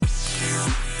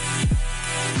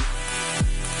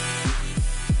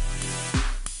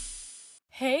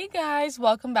guys,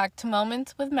 welcome back to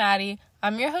Moments with Maddie.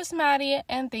 I'm your host Maddie,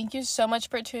 and thank you so much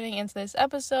for tuning into this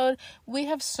episode. We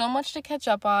have so much to catch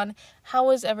up on.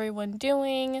 How is everyone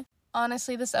doing?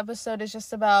 Honestly, this episode is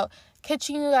just about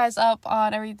catching you guys up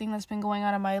on everything that's been going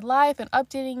on in my life and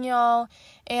updating y'all.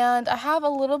 And I have a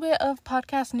little bit of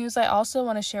podcast news I also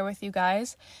want to share with you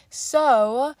guys.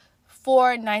 So,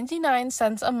 for 99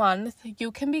 cents a month,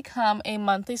 you can become a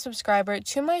monthly subscriber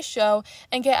to my show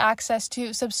and get access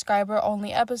to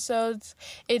subscriber-only episodes.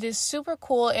 It is super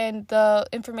cool, and the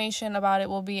information about it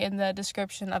will be in the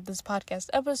description of this podcast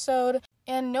episode.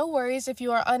 And no worries if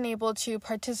you are unable to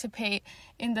participate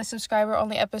in the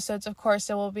subscriber-only episodes. Of course,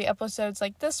 there will be episodes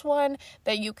like this one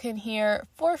that you can hear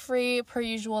for free, per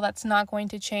usual. That's not going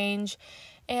to change.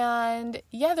 And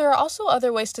yeah, there are also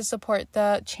other ways to support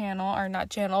the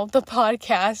the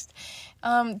podcast.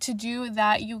 To do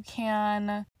that,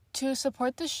 to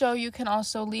support the show, you can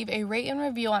also leave a rate and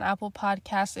review on Apple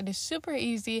Podcasts. It is super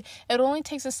easy. It only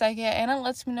takes a second, and it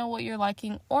lets me know what you're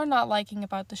liking or not liking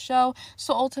about the show.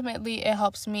 So ultimately, it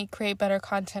helps me create better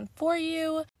content for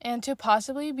you. And to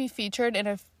possibly be featured in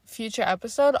a future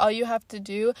episode, all you have to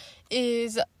do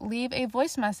is leave a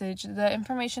voice message. The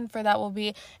information for that will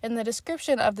be in the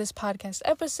description of this podcast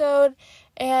episode,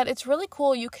 and it's really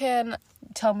cool. You can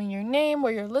tell me your name,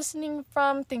 where you're listening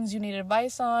from, things you need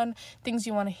advice on, things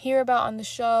you want to hear about on the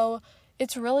show.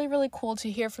 It's really, really cool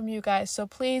to hear from you guys, so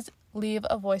please leave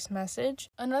a voice message.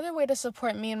 Another way to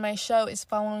support me and my show is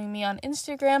following me on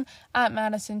Instagram at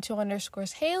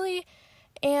Madison2_Haley,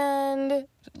 and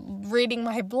reading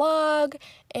my blog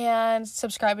and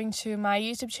subscribing to my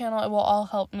YouTube channel. It will all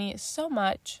help me so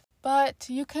much. But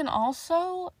you can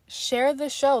also share the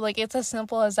show. It's as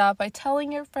simple as that, by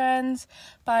telling your friends,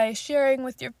 by sharing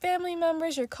with your family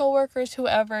members, your coworkers,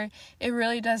 whoever. It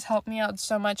really does help me out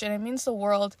so much, and it means the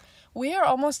world. We are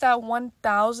almost at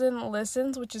 1,000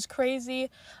 listens, which is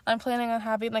crazy. I'm planning on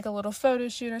having a little photo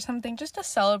shoot or something just to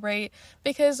celebrate,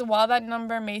 because while that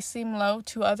number may seem low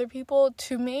to other people,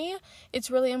 to me,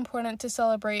 it's really important to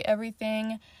celebrate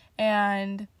everything.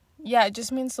 And yeah, it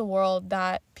just means the world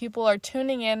that people are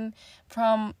tuning in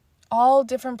from all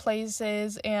different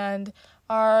places and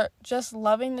are just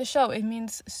loving the show. It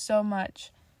means so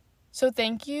much. So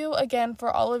thank you again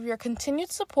for all of your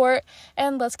continued support,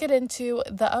 and let's get into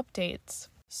the updates.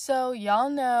 So y'all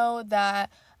know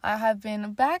that I have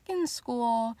been back in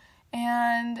school,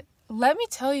 and let me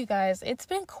tell you guys, it's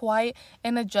been quite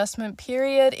an adjustment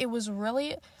period. It was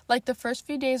really, the first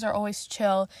few days are always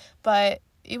chill, but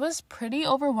it was pretty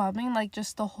overwhelming,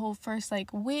 just the whole first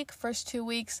 2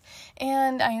 weeks,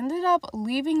 and I ended up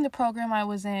leaving the program I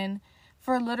was in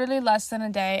for literally less than a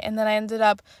day, and then I ended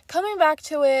up coming back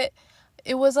to it.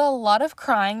 It was a lot of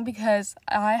crying because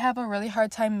I have a really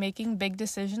hard time making big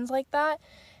decisions like that,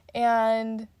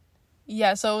 and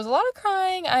yeah, so it was a lot of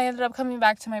crying. I ended up coming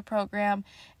back to my program,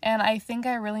 and I think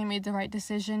I really made the right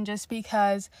decision just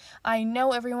because I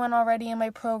know everyone already in my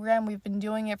program. We've been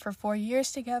doing it for 4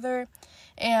 years together,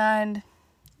 and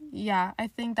yeah, I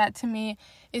think that to me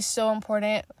is so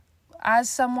important. As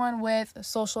someone with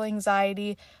social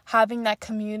anxiety, having that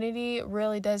community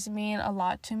really does mean a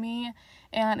lot to me,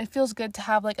 and it feels good to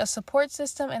have a support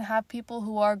system and have people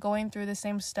who are going through the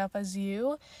same stuff as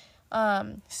you.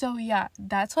 So yeah,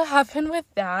 that's what happened with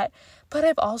that. But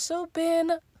I've also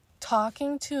been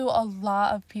talking to a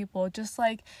lot of people, just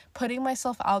putting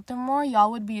myself out there more.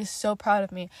 Y'all would be so proud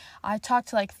of me. I talked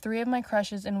to 3 of my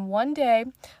crushes in one day.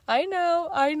 I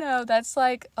know, that's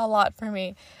a lot for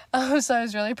me. So I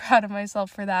was really proud of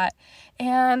myself for that.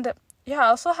 And yeah, I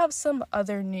also have some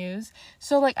other news.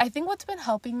 So, I think what's been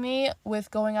helping me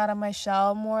with going out of my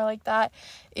shell more like that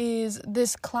is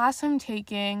this class I'm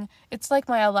taking. It's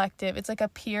my elective. It's a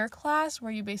peer class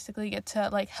where you basically get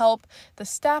to, help the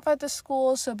staff at the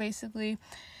school. So, basically,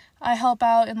 I help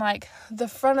out in, the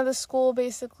front of the school,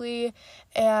 basically,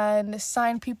 and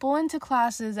sign people into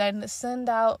classes and send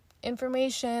out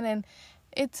information. And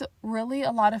it's really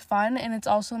a lot of fun, and it's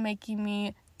also making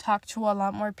me talk to a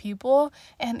lot more people,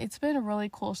 and it's been really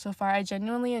cool so far. I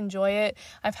genuinely enjoy it.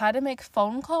 I've had to make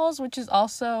phone calls, which is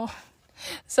also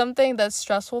something that's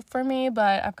stressful for me,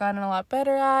 but I've gotten a lot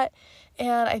better at,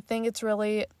 and I think it's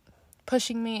really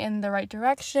pushing me in the right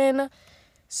direction.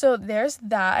 So there's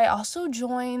that. I also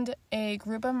joined a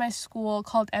group at my school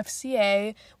called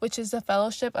FCA, which is the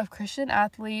Fellowship of Christian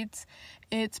Athletes.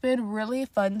 It's been really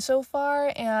fun so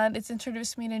far, and it's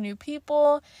introduced me to new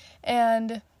people,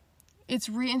 and it's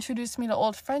reintroduced me to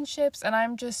old friendships, and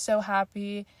I'm just so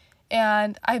happy.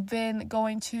 And I've been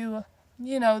going to,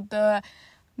 the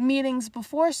meetings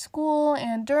before school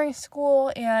and during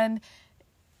school, and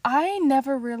I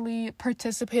never really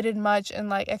participated much in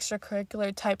like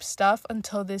extracurricular type stuff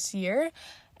until this year.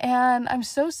 And I'm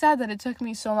so sad that it took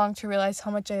me so long to realize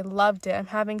how much I loved it. I'm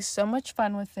having so much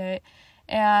fun with it.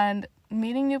 And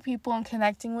meeting new people and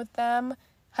connecting with them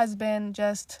has been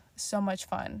just so much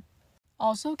fun.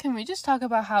 Also, can we just talk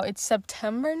about how it's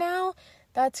September now?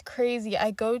 That's crazy. I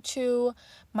go to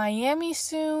Miami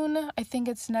soon. I think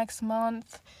it's next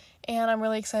month. And I'm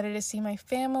really excited to see my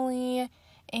family.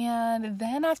 And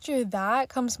then after that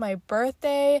comes my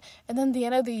birthday. And then the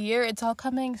end of the year. It's all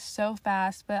coming so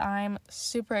fast. But I'm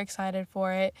super excited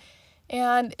for it.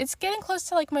 And it's getting close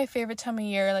to like my favorite time of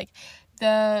year. Like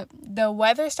the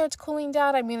weather starts cooling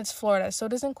down. I mean, it's Florida, so it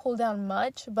doesn't cool down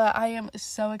much. But I am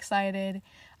so excited.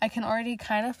 I can already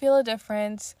kind of feel a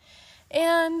difference.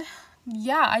 And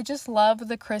yeah, I just love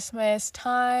the Christmas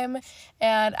time.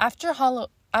 And after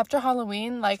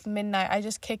Halloween, like midnight, I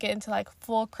just kick it into like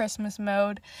full Christmas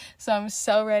mode. So I'm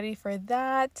so ready for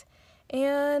that.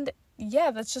 And yeah,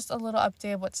 that's just a little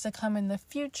update of what's to come in the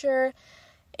future.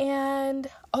 And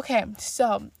okay,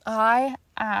 so I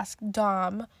asked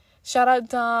Dom, shout out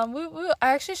Dom.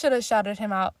 I actually should have shouted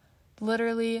him out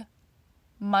literally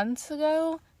months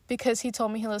ago because he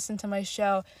told me he listened to my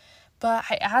show. But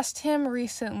I asked him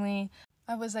recently,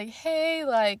 I was like, hey,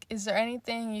 like, is there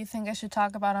anything you think I should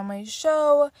talk about on my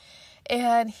show?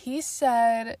 And he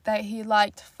said that he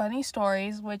liked funny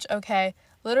stories, which, okay,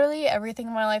 literally everything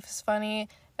in my life is funny.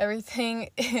 Everything,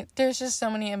 there's just so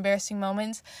many embarrassing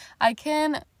moments. I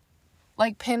can,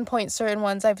 like, pinpoint certain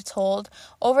ones I've told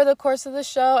over the course of the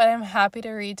show, and I'm happy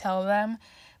to retell them.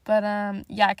 But,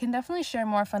 yeah, I can definitely share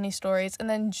more funny stories. And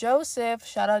then Joseph,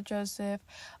 shout out Joseph,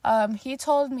 he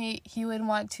told me he would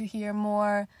want to hear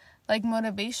more, like,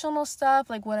 motivational stuff,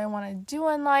 like what I want to do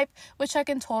in life, which I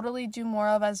can totally do more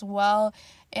of as well.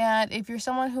 And if you're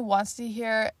someone who wants to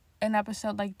hear an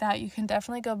episode like that, you can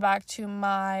definitely go back to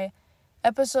my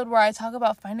episode where I talk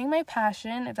about finding my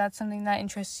passion. If that's something that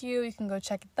interests you, you can go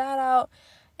check that out.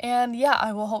 And yeah,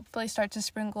 I will hopefully start to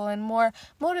sprinkle in more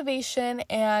motivation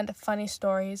and funny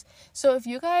stories. So if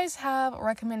you guys have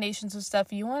recommendations of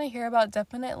stuff you want to hear about,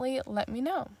 definitely let me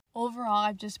know. Overall,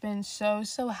 I've just been so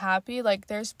happy. Like,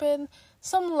 there's been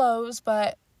some lows,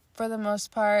 but for the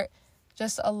most part,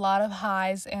 just a lot of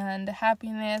highs and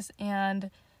happiness. And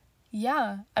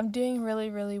yeah, I'm doing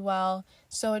really well.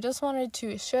 So I just wanted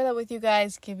to share that with you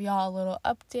guys, give y'all a little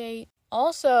update.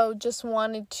 Also, just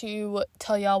wanted to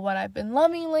tell y'all what I've been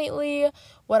loving lately,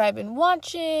 what I've been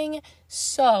watching.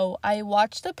 So, I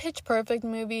watched the Pitch Perfect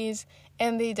movies,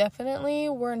 and they definitely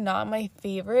were not my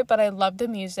favorite, but I loved the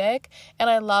music, and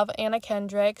I love Anna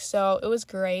Kendrick, so it was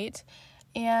great.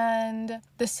 And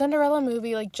the Cinderella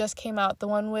movie, like, just came out, the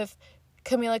one with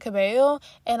Camila Cabello,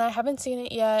 and I haven't seen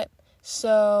it yet,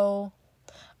 so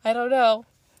I don't know.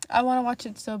 I want to watch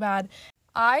it so bad.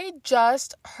 I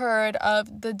just heard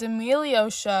of the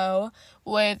D'Amelio show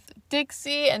with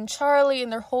Dixie and Charlie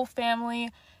and their whole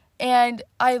family, and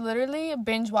I literally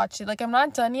binge watched it. Like, I'm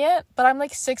not done yet, but I'm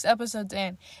like 6 episodes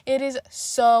in. It is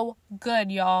so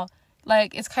good, y'all.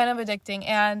 Like, it's kind of addicting,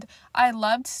 and I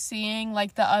loved seeing,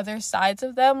 like, the other sides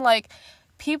of them. Like,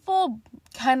 people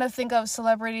kind of think of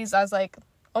celebrities as, like,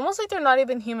 almost like they're not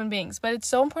even human beings, but it's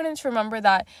so important to remember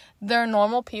that they're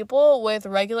normal people with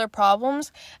regular problems.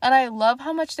 And I love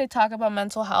how much they talk about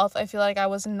mental health. I feel like I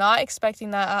was not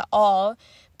expecting that at all,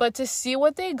 but to see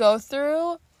what they go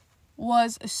through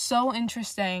was so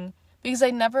interesting because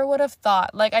I never would have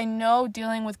thought. Like, I know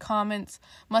dealing with comments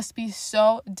must be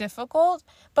so difficult,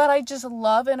 but I just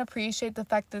love and appreciate the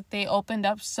fact that they opened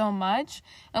up so much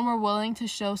and were willing to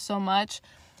show so much.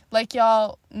 Like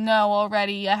y'all know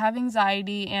already, I have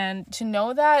anxiety, and to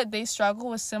know that they struggle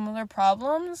with similar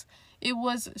problems, it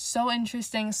was so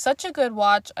interesting. Such a good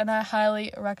watch, and I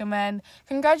highly recommend.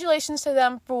 Congratulations to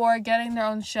them for getting their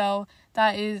own show.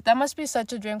 That must be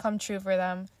such a dream come true for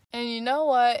them. And you know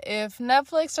what? If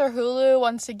Netflix or Hulu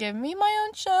wants to give me my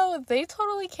own show, they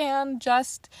totally can.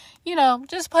 Just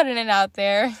putting it out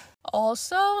there.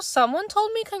 Also, someone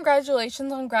told me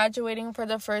congratulations on graduating for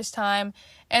the first time,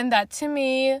 and that to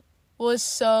me was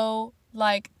so,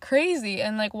 like, crazy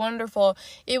and, like, wonderful.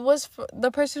 It was, the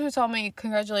person who told me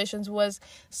congratulations was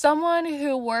someone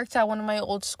who worked at one of my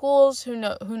old schools, who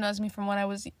knows me from when I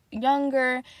was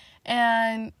younger,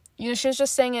 and, she was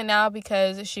just saying it now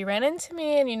because she ran into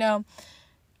me, and,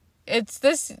 it's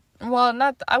this, well,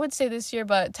 not, I would say this year,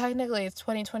 but technically it's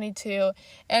 2022,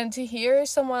 and to hear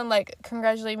someone, like,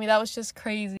 congratulate me, that was just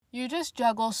crazy. You just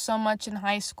juggle so much in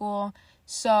high school,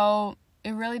 so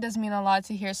it really does mean a lot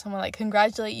to hear someone like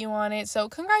congratulate you on it. So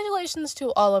congratulations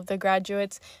to all of the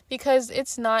graduates, because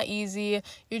it's not easy.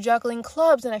 You're juggling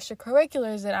clubs and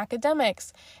extracurriculars and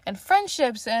academics and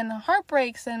friendships and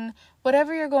heartbreaks and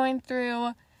whatever you're going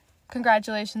through.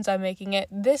 Congratulations on making it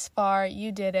this far.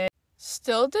 You did it.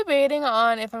 Still debating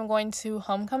on if I'm going to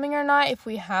homecoming or not, if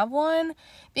we have one,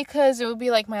 because it would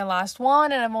be like my last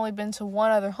one and I've only been to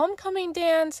one other homecoming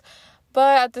dance.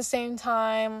 But at the same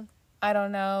time, I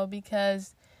don't know,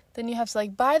 because then you have to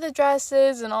like buy the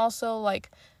dresses, and also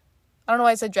like, I don't know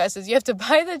why I said dresses. You have to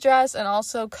buy the dress, and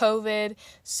also COVID.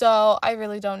 So I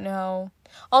really don't know.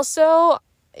 Also,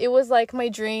 it was like my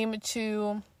dream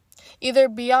to either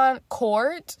be on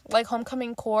court, like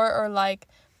homecoming court, or like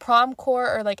prom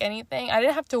court, or like anything. I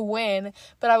didn't have to win,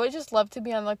 but I would just love to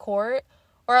be on the court,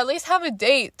 or at least have a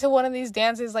date to one of these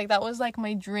dances. Like, that was like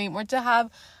my dream, or to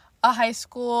have a high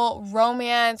school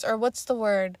romance, or what's the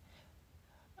word?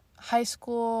 High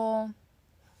school,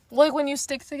 like when you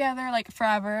stick together like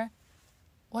forever.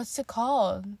 What's it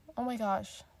called? Oh my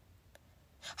gosh.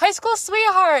 High school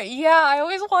sweetheart. Yeah, I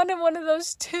always wanted one of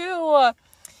those too.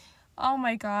 Oh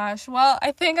my gosh. Well,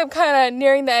 I think I'm kind of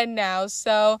nearing the end now,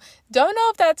 so don't know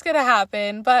if that's gonna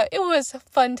happen, but it was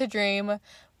fun to dream.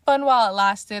 Fun while it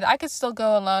lasted. I could still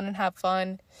go alone and have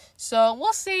fun. So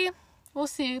we'll see.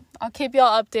 I'll keep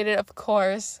y'all updated, of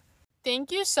course.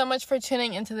 Thank you so much for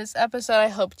tuning into this episode. I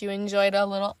hope you enjoyed a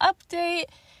little update.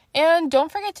 And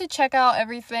don't forget to check out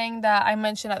everything that I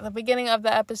mentioned at the beginning of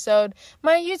the episode.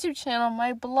 My YouTube channel,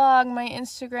 my blog, my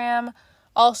Instagram,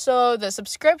 also the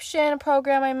subscription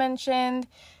program I mentioned,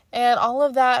 and all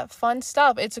of that fun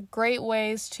stuff. It's great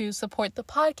ways to support the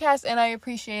podcast, and I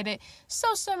appreciate it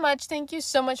so much. Thank you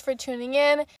so much for tuning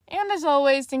in. And as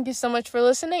always, thank you so much for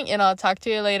listening, and I'll talk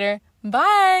to you later.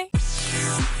 Bye!